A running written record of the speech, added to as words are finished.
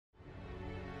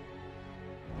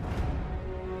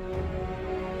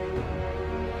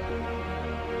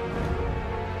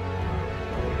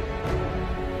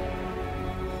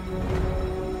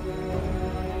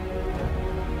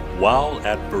While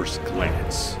at first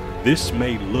glance, this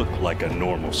may look like a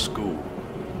normal school.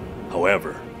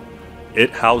 However, it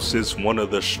houses one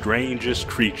of the strangest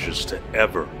creatures to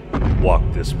ever walk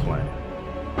this planet.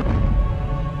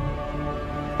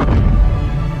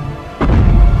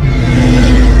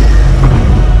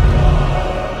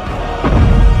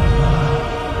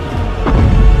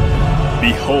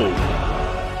 Behold,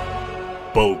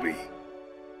 Boby.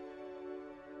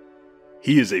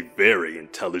 He is a very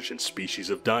intelligent species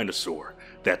of dinosaur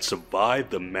that survived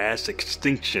the mass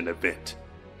extinction event.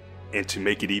 And to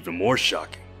make it even more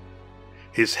shocking,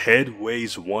 his head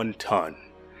weighs 1 ton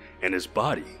and his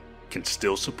body can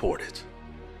still support it.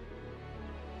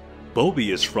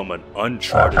 Boby is from an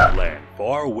uncharted land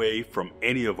far away from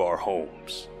any of our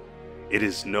homes. It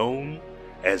is known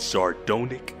as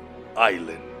Sardonic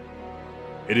Island.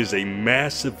 It is a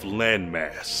massive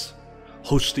landmass,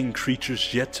 hosting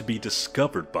creatures yet to be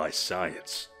discovered by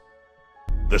science.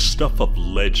 The stuff of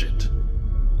legend,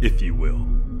 if you will.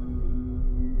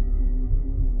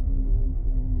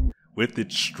 With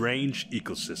its strange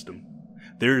ecosystem,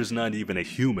 there is not even a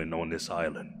human on this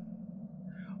island.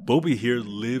 Boby here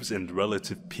lives in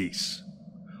relative peace,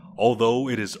 although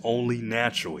it is only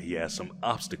natural he has some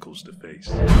obstacles to face.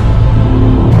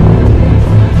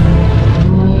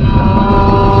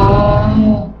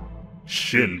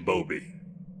 Shin Boby,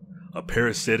 a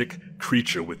parasitic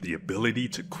creature with the ability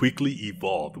to quickly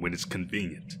evolve when it's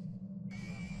convenient.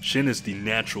 Shin is the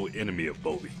natural enemy of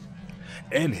Boby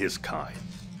and his kind,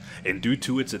 and due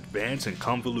to its advanced and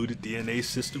convoluted DNA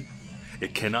system,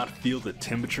 it cannot feel the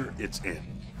temperature it's in.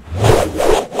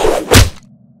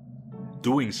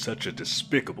 Doing such a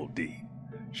despicable deed,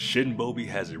 Shin Boby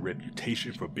has a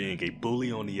reputation for being a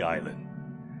bully on the island,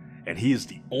 and he is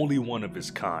the only one of his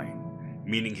kind,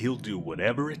 meaning he'll do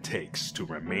whatever it takes to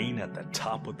remain at the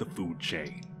top of the food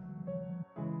chain.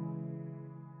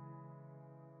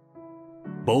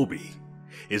 Boby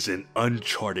is in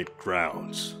uncharted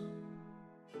grounds.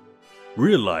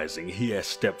 Realizing he has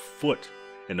stepped foot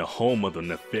in the home of the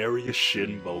nefarious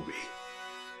Shin Boby,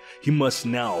 he must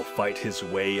now fight his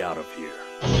way out of here.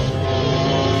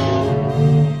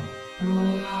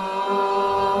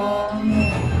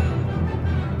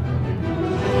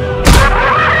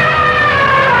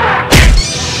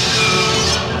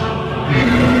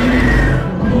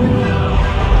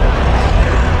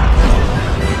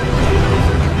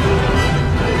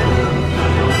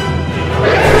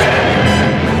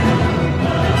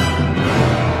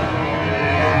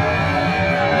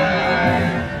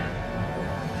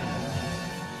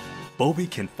 Boby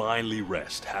can finally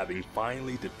rest, having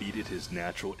finally defeated his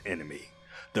natural enemy.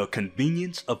 The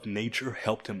convenience of nature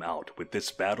helped him out with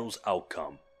this battle's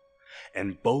outcome,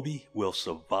 and Boby will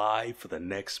survive for the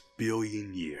next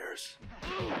billion years.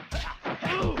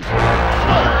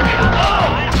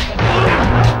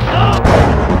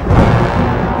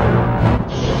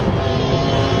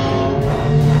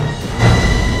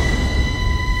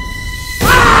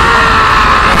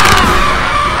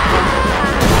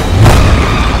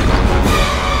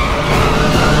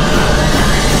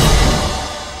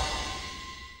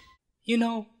 You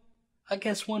know, I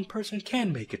guess one person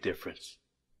can make a difference.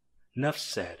 Enough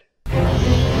said.